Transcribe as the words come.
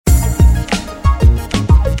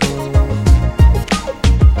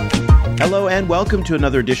Hello and welcome to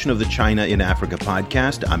another edition of the China in Africa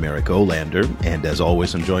podcast. I'm Eric Olander, and as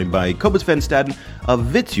always, I'm joined by Cobus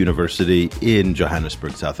of Wits University in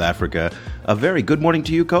Johannesburg, South Africa. A very good morning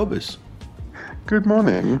to you, Cobus. Good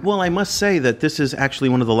morning. Well, I must say that this is actually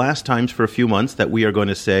one of the last times for a few months that we are going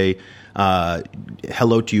to say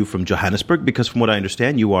hello to you from Johannesburg, because from what I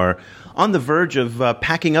understand, you are on the verge of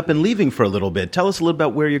packing up and leaving for a little bit. Tell us a little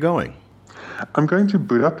about where you're going. I'm going to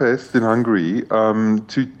Budapest in Hungary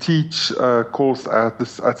to teach a course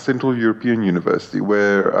at Central European University,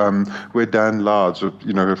 where Dan Large, a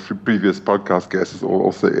previous podcast guest,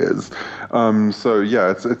 also is. I'm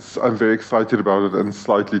very excited about it and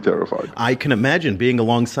slightly terrified. I can imagine being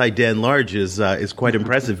alongside Dan Large is quite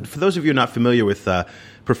impressive. For those of you not familiar with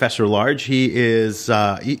Professor Large, he's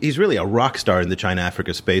really a rock star in the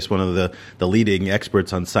China-Africa space, one of the leading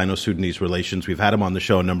experts on Sino-Sudanese relations. We've had him on the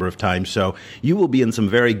show a number of times, so you will be in some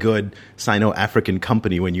very good Sino-African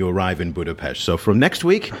company when you arrive in Budapest. So from next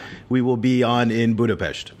week, we will be on in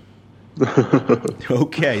Budapest.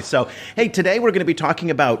 Okay, so, hey, today we're going to be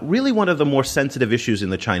talking about really one of the more sensitive issues in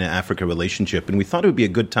the China-Africa relationship, and we thought it would be a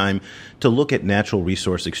good time to look at natural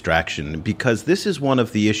resource extraction, because this is one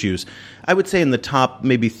of the issues, I would say in the top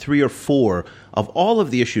maybe 3 or 4 of all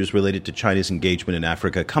of the issues related to China's engagement in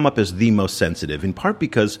Africa come up as the most sensitive, in part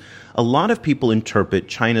because a lot of people interpret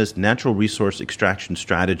China's natural resource extraction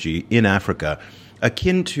strategy in Africa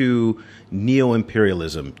akin to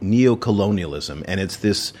neo-imperialism, neo-colonialism, and it's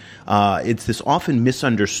this often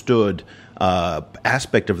misunderstood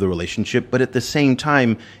aspect of the relationship, but at the same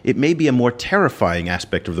time, it may be a more terrifying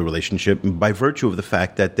aspect of the relationship by virtue of the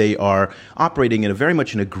fact that they are operating very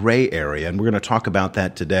much in a gray area, and we're going to talk about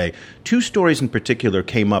that today. 2 stories in particular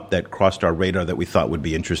came up that crossed our radar that we thought would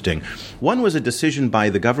be interesting. One was a decision by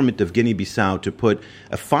the government of Guinea-Bissau to put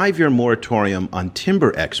a 5-year moratorium on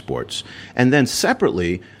timber exports, and then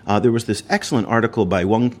separately, there was this excellent article by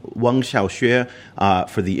Wang Xiaoxue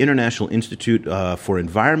for the International Institute for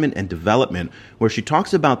Environment and Development, where she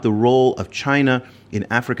talks about the role of China in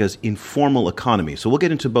Africa's informal economy. So we'll get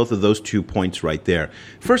into both of those 2 points right there.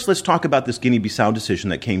 First, let's talk about this Guinea-Bissau decision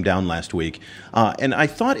that came down last week. And I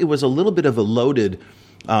thought it was a little bit of a loaded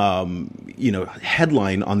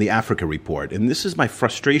headline on the Africa report. And this is my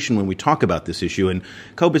frustration when we talk about this issue. And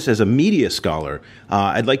Cobus, as a media scholar,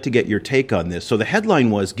 I'd like to get your take on this. So the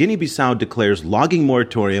headline was, Guinea-Bissau declares logging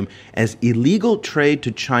moratorium as illegal trade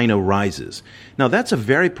to China rises. Now, that's a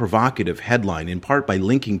very provocative headline, in part by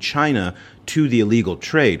linking China to the illegal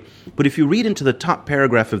trade. But if you read into the top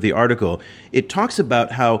paragraph of the article, it talks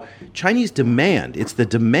about how Chinese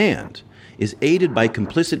demand, is aided by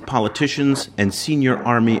complicit politicians and senior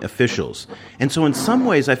army officials. And so in some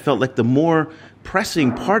ways, I felt like the more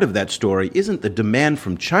pressing part of that story isn't the demand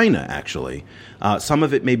from China, actually. Some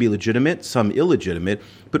of it may be legitimate, some illegitimate,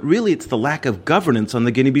 but really it's the lack of governance on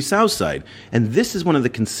the Guinea-Bissau side. And this is one of the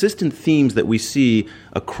consistent themes that we see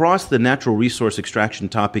across the natural resource extraction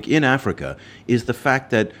topic in Africa, is the fact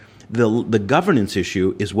that the governance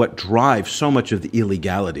issue is what drives so much of the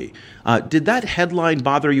illegality. Did that headline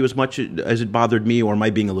bother you as much as it bothered me, or am I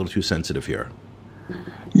being a little too sensitive here?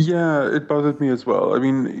 Yeah, it bothered me as well. I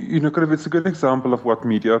mean, it's a good example of what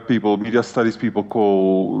media studies people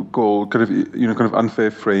call unfair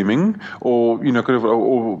framing,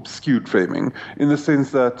 or skewed framing, in the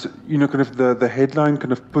sense that, the headline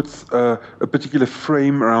puts a particular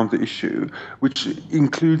frame around the issue, which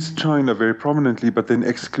includes China very prominently, but then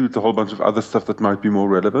excludes a whole bunch of other stuff that might be more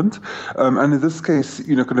relevant. And in this case,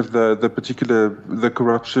 the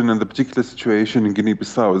corruption and the particular situation in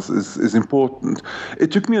Guinea-Bissau is important.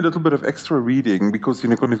 It took me a little bit of extra reading because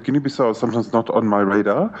Guinea-Bissau is sometimes not on my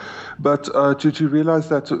radar, but to realize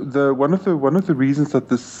that one of the reasons that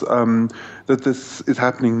this is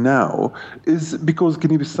happening now is because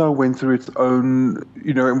Guinea-Bissau went through its own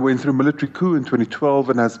went through a military coup in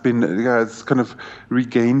 2012 and has kind of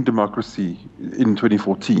regained democracy in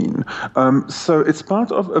 2014. So it's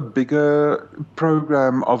part of a bigger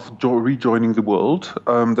program of rejoining the world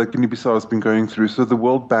that Guinea-Bissau has been going through. So the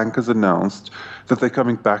World Bank has announced that they're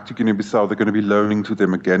coming back to Guinea-Bissau. They're going to be loaning to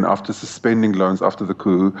them again after suspending loans after the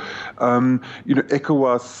coup.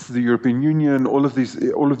 ECOWAS, the European Union, all of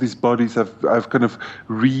these bodies have kind of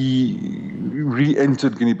re-entered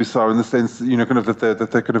Guinea-Bissau in the sense, that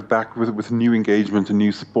they're kind of back with new engagement and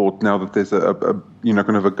new support now that there's a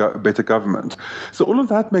better government. So all of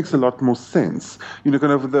that makes a lot more sense.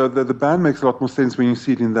 The ban makes a lot more sense when you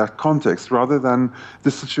see it in that context, rather than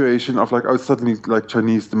the situation of suddenly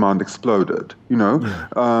Chinese demand exploded.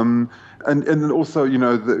 And then also,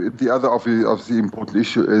 the other obviously important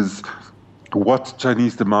issue is what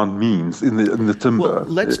Chinese demand means in the timber. Well,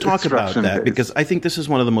 let's talk about that case. because I think this is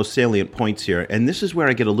one of the most salient points here. And this is where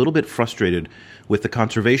I get a little bit frustrated with the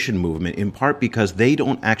conservation movement, in part because they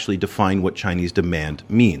don't actually define what Chinese demand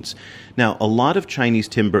means. Now, a lot of Chinese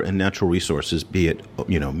timber and natural resources, be it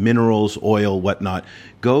minerals, oil, whatnot,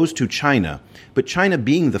 goes to China. But China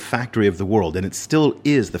being the factory of the world, and it still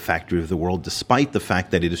is the factory of the world, despite the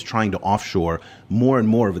fact that it is trying to offshore more and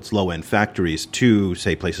more of its low-end factories to,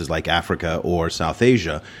 say, places like Africa or South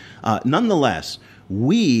Asia, nonetheless,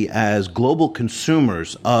 we as global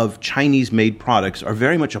consumers of Chinese-made products are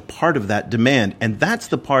very much a part of that demand. And that's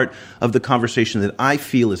the part of the conversation that I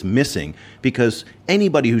feel is missing, because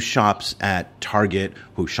anybody who shops at Target,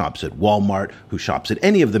 who shops at Walmart, who shops at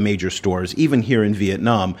any of the major stores, even here in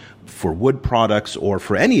Vietnam, for wood products or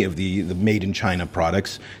for any of the made-in-China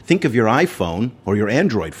products, think of your iPhone or your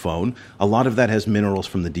Android phone. A lot of that has minerals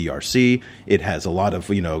from the DRC. It has a lot of,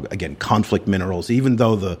 again, conflict minerals. Even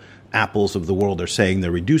though the Apples of the world are saying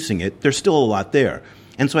they're reducing it, there's still a lot there.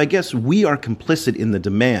 And so I guess we are complicit in the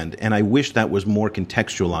demand, and I wish that was more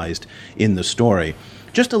contextualized in the story.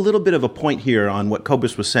 Just a little bit of a point here on what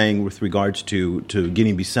Cobus was saying with regards to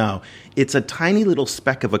Guinea-Bissau. It's a tiny little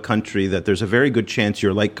speck of a country that there's a very good chance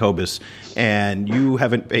you're like Cobus and you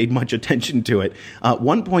haven't paid much attention to it.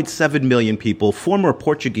 1.7 million people, former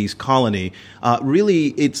Portuguese colony. Really,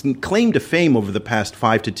 its claim to fame over the past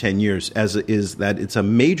 5 to 10 years is that it's a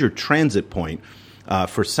major transit point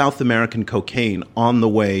for South American cocaine on the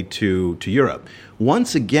way to Europe.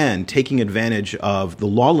 Once again, taking advantage of the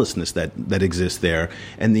lawlessness that exists there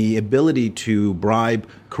and the ability to bribe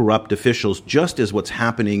corrupt officials, just as what's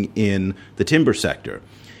happening in the timber sector.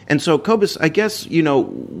 And so, Cobus, I guess,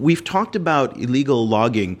 we've talked about illegal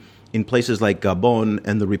logging in places like Gabon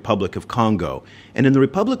and the Republic of Congo. And in the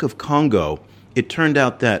Republic of Congo, it turned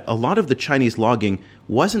out that a lot of the Chinese logging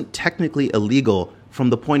wasn't technically illegal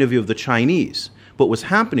from the point of view of the Chinese. What was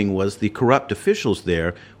happening was the corrupt officials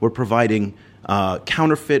there were providing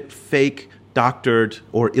counterfeit, fake, doctored,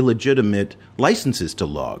 or illegitimate licenses to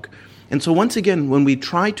log. And so once again, when we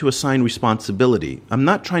try to assign responsibility, I'm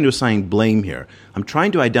not trying to assign blame here. I'm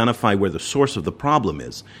trying to identify where the source of the problem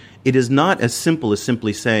is. It is not as simple as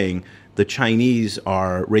simply saying the Chinese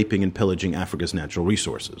are raping and pillaging Africa's natural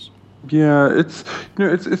resources. Yeah,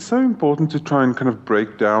 it's so important to try and kind of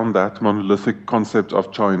break down that monolithic concept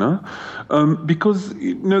of China, because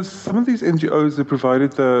some of these NGOs that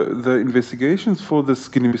provided the investigations for this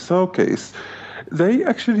Guinea-Bissau case, they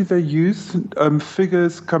use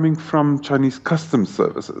figures coming from Chinese customs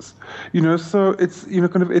services. So it's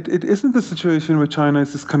it isn't the situation where China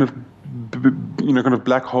is this kind of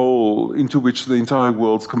black hole into which the entire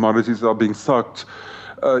world's commodities are being sucked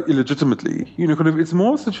illegitimately. It's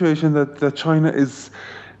more a situation that China is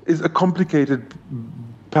a complicated,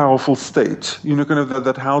 powerful state,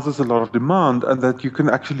 that houses a lot of demand, and that you can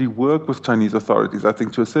actually work with Chinese authorities, I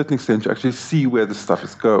think, to a certain extent, to actually see where the stuff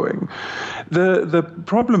is going. The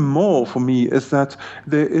problem more for me is that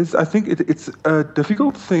I think it's a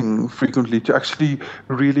difficult thing frequently to actually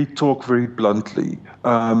really talk very bluntly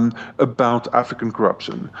about African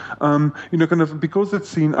corruption. Because it's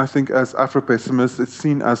seen, I think, as Afro-pessimist, it's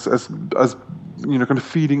seen as kind of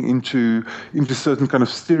feeding into certain kind of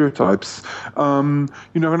stereotypes.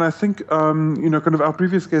 And I think, kind of our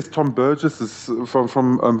previous guest, Tom Burgess, is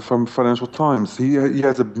from Financial Times. He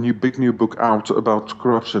has a big new book out about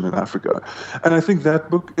corruption in Africa. And I think that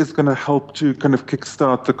book is going to help to kind of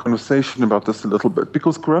kickstart the conversation about this a little bit,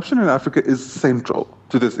 because corruption in Africa is central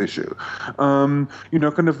to this issue.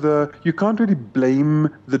 You can't really blame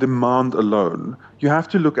the demand alone. You have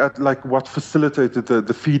to look at what facilitated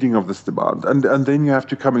the feeding of this demand, and then you have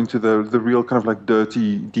to come into the real kind of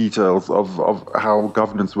dirty details of how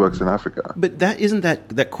governance works in Africa. But isn't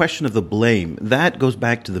that question of the blame, that goes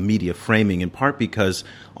back to the media framing, in part because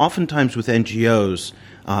oftentimes with NGOs,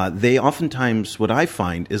 they oftentimes, what I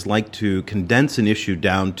find, is like to condense an issue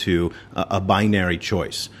down to a binary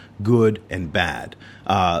choice, good and bad.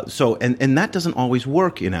 And that doesn't always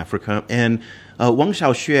work in Africa. And Wang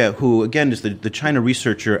Xiaoxue, who again is the China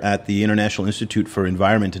researcher at the International Institute for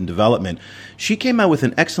Environment and Development, she came out with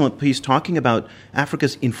an excellent piece talking about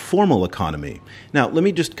Africa's informal economy. Now, let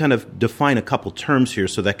me just kind of define a couple terms here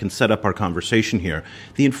so that can set up our conversation here.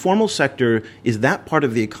 The informal sector is that part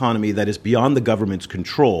of the economy that is beyond the government's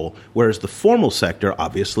control, whereas the formal sector,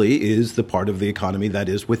 obviously, is the part of the economy that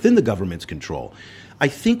is within the government's control. I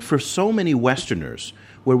think for so many Westerners,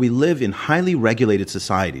 where we live in highly regulated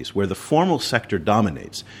societies, where the formal sector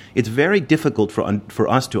dominates, it's very difficult for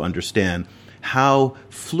us to understand how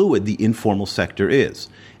fluid the informal sector is.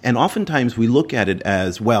 And oftentimes we look at it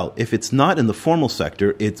as, well, if it's not in the formal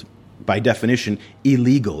sector, it's by definition,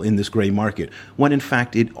 illegal in this gray market, when in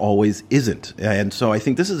fact it always isn't. And so I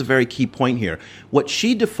think this is a very key point here. What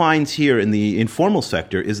she defines here in the informal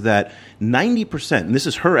sector is that 90%, and this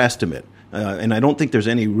is her estimate, and I don't think there's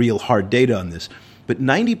any real hard data on this, but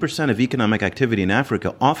 90% of economic activity in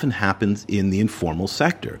Africa often happens in the informal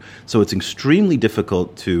sector. So it's extremely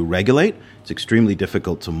difficult to regulate. It's extremely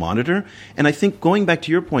difficult to monitor. And I think going back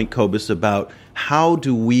to your point, Cobus, about how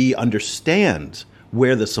do we understand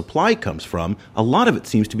where the supply comes from, a lot of it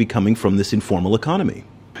seems to be coming from this informal economy.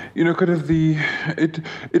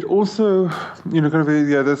 It also,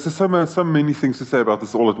 there's just so many things to say about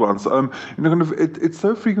this all at once. It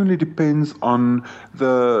so frequently depends on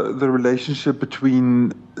the relationship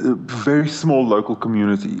between very small local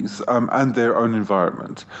communities and their own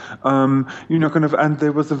environment. And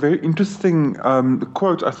there was a very interesting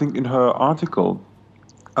quote, I think, in her article,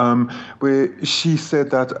 where she said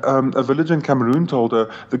that a village in Cameroon told her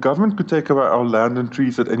the government could take away our land and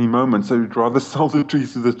trees at any moment, so we'd rather sell the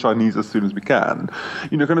trees to the Chinese as soon as we can.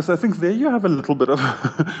 So I think there you have a little bit of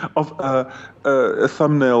a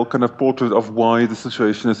thumbnail kind of portrait of why the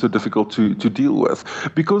situation is so difficult to deal with,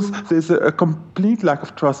 because there's a complete lack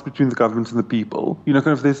of trust between the government and the people.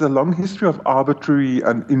 There's a long history of arbitrary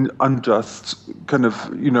and unjust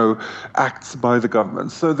acts by the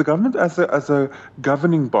government. So the government as a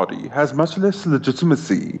governing body has much less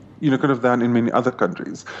legitimacy, than in many other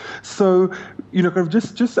countries. So,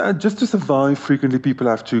 just to survive, frequently people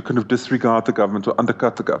have to disregard the government or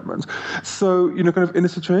undercut the government. So, in a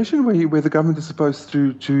situation where the government is supposed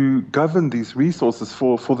to govern these resources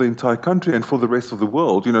for the entire country and for the rest of the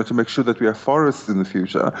world, to make sure that we have forests in the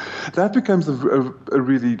future, that becomes a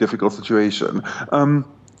really difficult situation.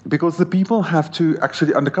 Because the people have to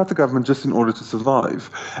actually undercut the government just in order to survive.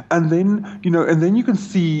 And then you can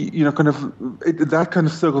see, that kind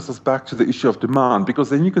of circles us back to the issue of demand, because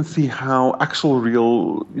then you can see how actual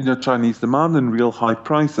real, Chinese demand and real high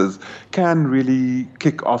prices can really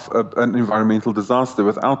kick off an environmental disaster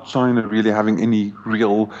without China really having any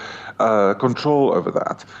real control over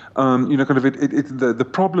that. The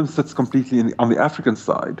problem sits completely on the African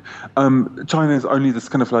side. China is only this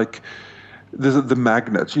kind of like, there's the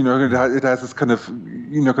magnet, it has this kind of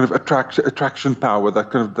attraction power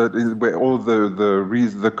that is where all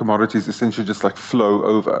the commodities essentially just like flow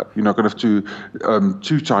over,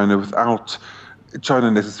 to China without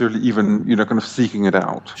China necessarily even, seeking it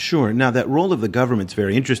out. Sure. Now, that role of the government's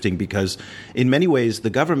very interesting because in many ways, the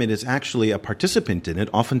government is actually a participant in it.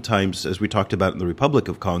 Oftentimes, as we talked about in the Republic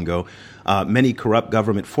of Congo, many corrupt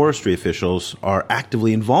government forestry officials are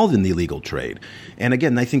actively involved in the illegal trade. And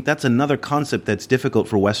again, I think that's another concept that's difficult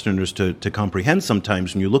for Westerners to comprehend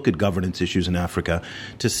sometimes when you look at governance issues in Africa,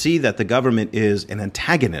 to see that the government is an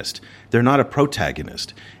antagonist. They're not a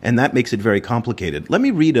protagonist. And that makes it very complicated. Let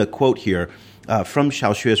me read a quote here from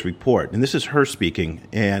Xiao Xue's report, and this is her speaking,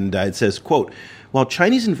 and it says, quote, "While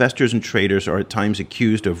Chinese investors and traders are at times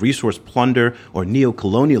accused of resource plunder or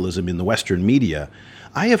neo-colonialism in the Western media,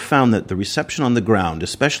 I have found that the reception on the ground,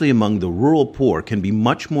 especially among the rural poor, can be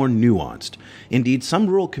much more nuanced. Indeed, some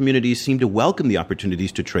rural communities seem to welcome the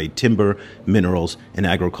opportunities to trade timber, minerals, and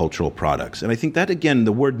agricultural products." And I think that, again,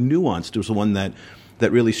 the word nuanced was the one that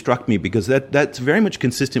really struck me, because that's very much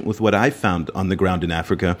consistent with what I've found on the ground in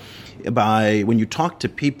Africa. When you talk to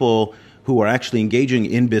people who are actually engaging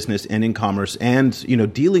in business and in commerce and,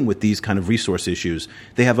 dealing with these kind of resource issues,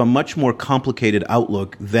 they have a much more complicated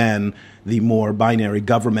outlook than the more binary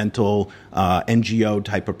governmental NGO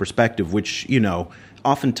type of perspective, which,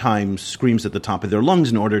 oftentimes screams at the top of their lungs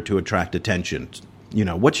in order to attract attention.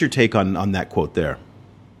 What's your take on that quote there?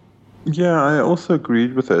 Yeah, I also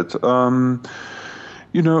agreed with it.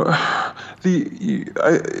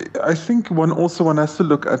 I think one has to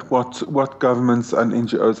look at what governments and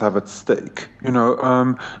NGOs have at stake,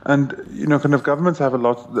 governments have a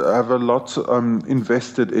lot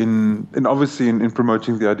invested in obviously in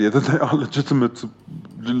promoting the idea that they are legitimate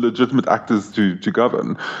actors to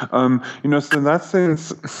govern. So in that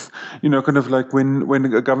sense, when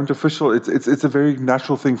a government official, it's a very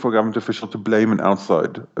natural thing for a government official to blame an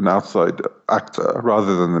outside actor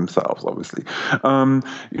rather than themselves, obviously.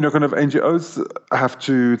 NGOs have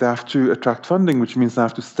to attract funding, which means they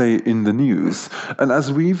have to stay in the news. And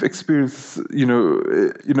as we've experienced,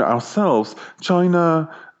 ourselves, China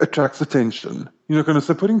attracts attention.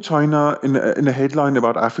 So putting China in a headline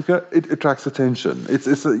about Africa, it attracts attention. It's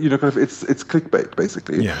clickbait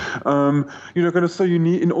basically. Yeah. So you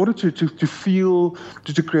need, in order to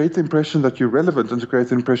create the impression that you're relevant and to create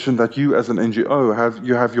the impression that you as an NGO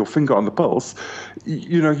have your finger on the pulse,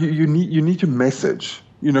 you need to message.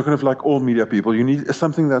 kind of like all media people, you need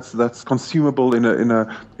something that's consumable in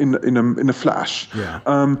a flash. Yeah.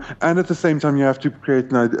 And at the same time, you have to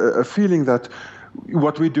create a feeling that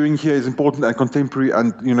what we're doing here is important and contemporary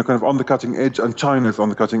and, kind of on the cutting edge, and China is on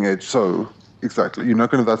the cutting edge. So exactly,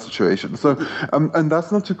 kind of that situation. So, and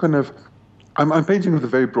that's not to kind of, I'm painting with a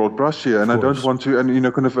very broad brush here, and I don't want to, and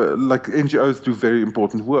kind of like NGOs do very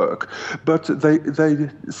important work, but they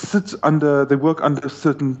work under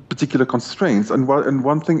certain particular constraints, and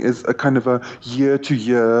one thing is a kind of a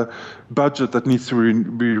year-to-year budget that needs to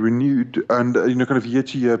be renewed, and kind of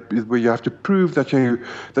year-to-year where you have to prove that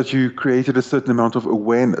you created a certain amount of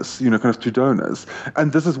awareness, kind of to donors,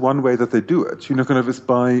 and this is one way that they do it, kind of is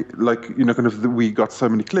by kind of we got so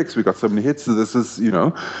many clicks, we got so many hits, so this is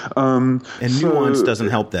And nuance doesn't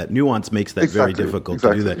help that. Nuance makes that very difficult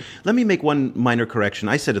to do that. Let me make one minor correction.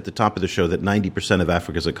 I said at the top of the show that 90% of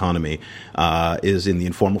Africa's economy is in the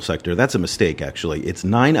informal sector. That's a mistake, actually. It's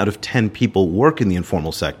 9 out of 10 people work in the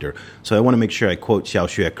informal sector. So I want to make sure I quote Xiao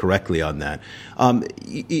Xue correctly on that.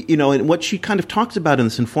 And what she kind of talks about in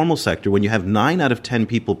this informal sector, when you have 9 out of 10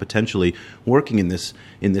 people potentially working in this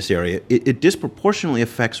area, it disproportionately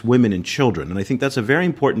affects women and children. And I think that's a very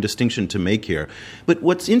important distinction to make here. But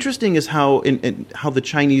what's interesting is how the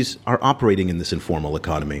Chinese are operating in this informal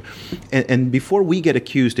economy. And before we get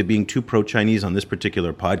accused of being too pro-Chinese on this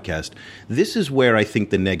particular podcast, this is where I think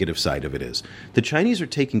the negative side of it is. The Chinese are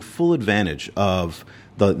taking full advantage of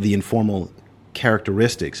the informal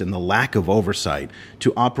characteristics and the lack of oversight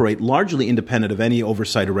to operate largely independent of any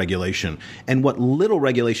oversight or regulation. And what little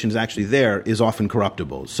regulation is actually there is often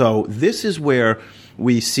corruptible. So this is where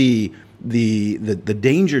we see the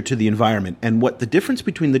danger to the environment, and what the difference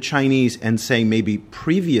between the Chinese and, say, maybe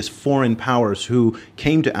previous foreign powers who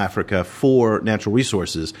came to Africa for natural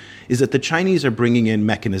resources is that the Chinese are bringing in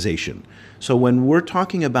mechanization. So when we're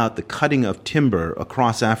talking about the cutting of timber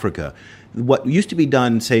across Africa, what used to be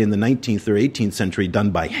done, say, in the 19th or 18th century,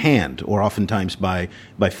 done by hand or oftentimes by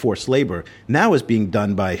forced labor, now is being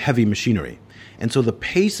done by heavy machinery. And so the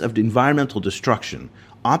pace of environmental destruction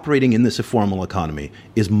operating in this informal economy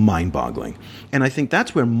is mind-boggling. And I think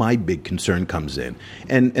that's where my big concern comes in.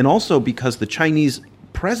 And also because the Chinese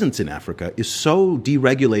presence in Africa is so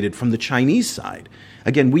deregulated from the Chinese side.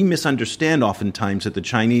 Again, we misunderstand oftentimes that the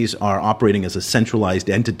Chinese are operating as a centralized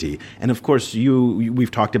entity. And of course,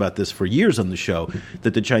 we've talked about this for years on the show,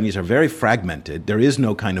 that the Chinese are very fragmented. There is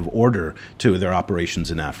no kind of order to their operations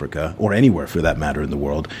in Africa, or anywhere for that matter in the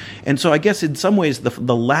world. And so I guess in some ways,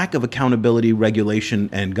 the lack of accountability, regulation,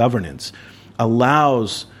 and governance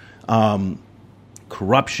allows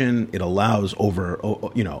corruption. It allows over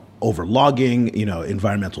logging,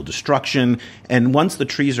 environmental destruction. And once the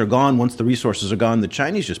trees are gone, once the resources are gone, the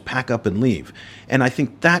Chinese just pack up and leave. And I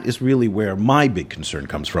think that is really where my big concern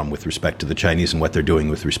comes from with respect to the Chinese and what they're doing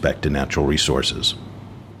with respect to natural resources.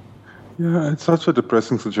 Yeah, it's such a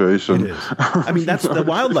depressing situation. It is. I mean, that's the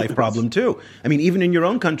wildlife problem, too. I mean, even in your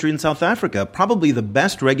own country, in South Africa, probably the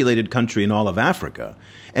best regulated country in all of Africa.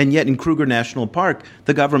 And yet in Kruger National Park,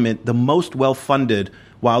 the government, the most well-funded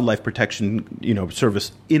wildlife protection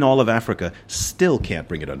service in all of Africa, still can't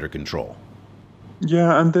bring it under control.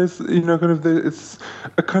 Yeah, and there's it's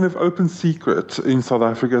a kind of open secret in South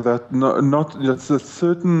Africa that that's a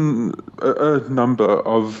certain number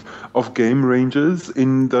of game ranges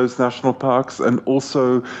in those national parks, and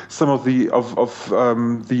also some of the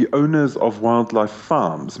owners of wildlife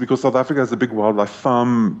farms, because South Africa has a big wildlife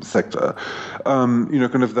farm sector,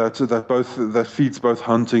 that feeds both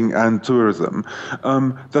hunting and tourism.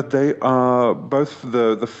 That they are both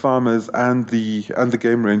the farmers and the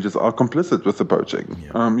game rangers are complicit with the poaching. Yeah.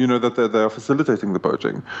 That they are facilitating the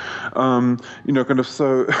poaching. So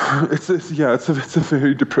it's a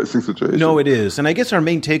very depressing situation. No, it is. And I guess our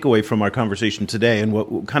main takeaway from our conversation today, and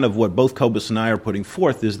what both Cobus and I are putting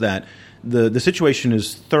forth, is that the situation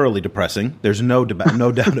is thoroughly depressing. There's no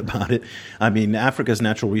doubt about it. I mean, Africa's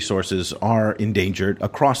natural resources are endangered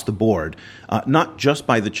across the board, not just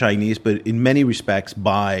by the Chinese, but in many respects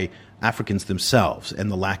by Africans themselves, and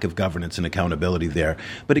the lack of governance and accountability there.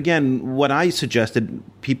 But again, what I suggested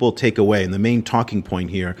people take away, and the main talking point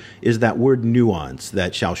here, is that word nuance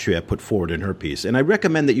that Xiao Xue put forward in her piece. And I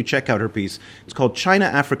recommend that you check out her piece. It's called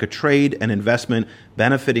China-Africa Trade and Investment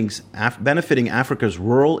Benefiting Africa's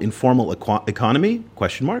Rural Informal Economy, ?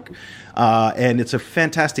 And it's a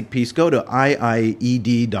fantastic piece. Go to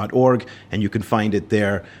iied.org and you can find it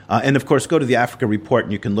there. And of course, go to the Africa Report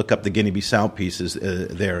and you can look up the Guinea-Bissau pieces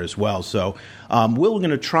there as well. well. So we're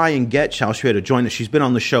going to try and get Xiao Xue to join us. She's been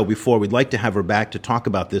on the show before. We'd like to have her back to talk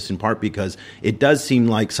about this, in part because it does seem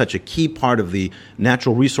like such a key part of the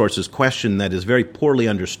natural resources question that is very poorly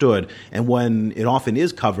understood. And when it often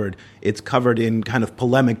is covered, it's covered in kind of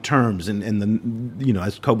polemic terms. And the,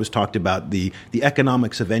 as Cobus talked about, the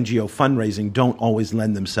economics of NGO fundraising don't always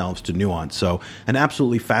lend themselves to nuance. So an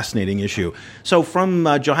absolutely fascinating issue. So from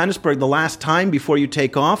Johannesburg, the last time before you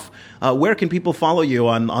take off, where can people follow you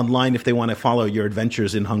online if they want to follow your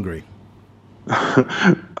adventures in Hungary?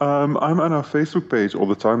 I'm on our Facebook page all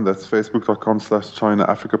the time. That's facebook.com/China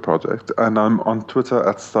Africa Project. And I'm on Twitter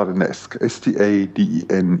at Stadenesque,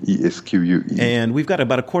 Stadenesque. And we've got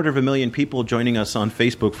about 250,000 people joining us on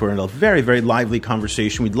Facebook for a very, very lively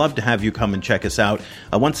conversation. We'd love to have you come and check us out.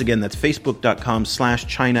 Once again, that's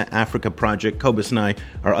facebook.com/China Africa Project. Cobus and I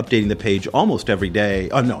are updating the page almost every day.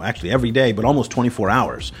 No, actually every day, but almost 24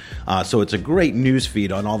 hours. So it's a great news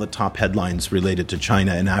feed on all the top headlines related to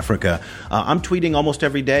China and Africa. I'm tweeting almost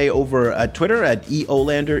every day over at Twitter at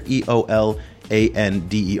eolander,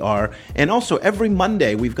 EOLANDER. And also every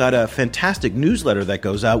Monday, we've got a fantastic newsletter that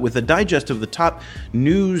goes out with a digest of the top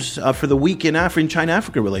news for the week in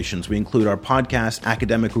China-Africa relations. We include our podcast,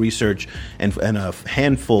 academic research, and a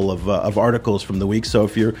handful of articles from the week. So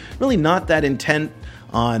if you're really not that intent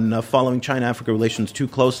on following China-Africa relations too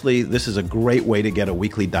closely, this is a great way to get a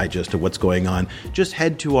weekly digest of what's going on. Just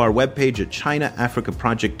head to our webpage at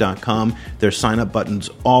ChinaAfricaProject.com. There's sign-up buttons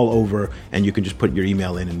all over, and you can just put your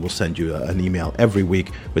email in, and we'll send you an email every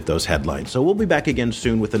week with those headlines. So we'll be back again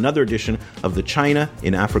soon with another edition of the China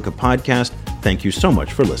in Africa podcast. Thank you so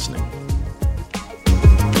much for listening.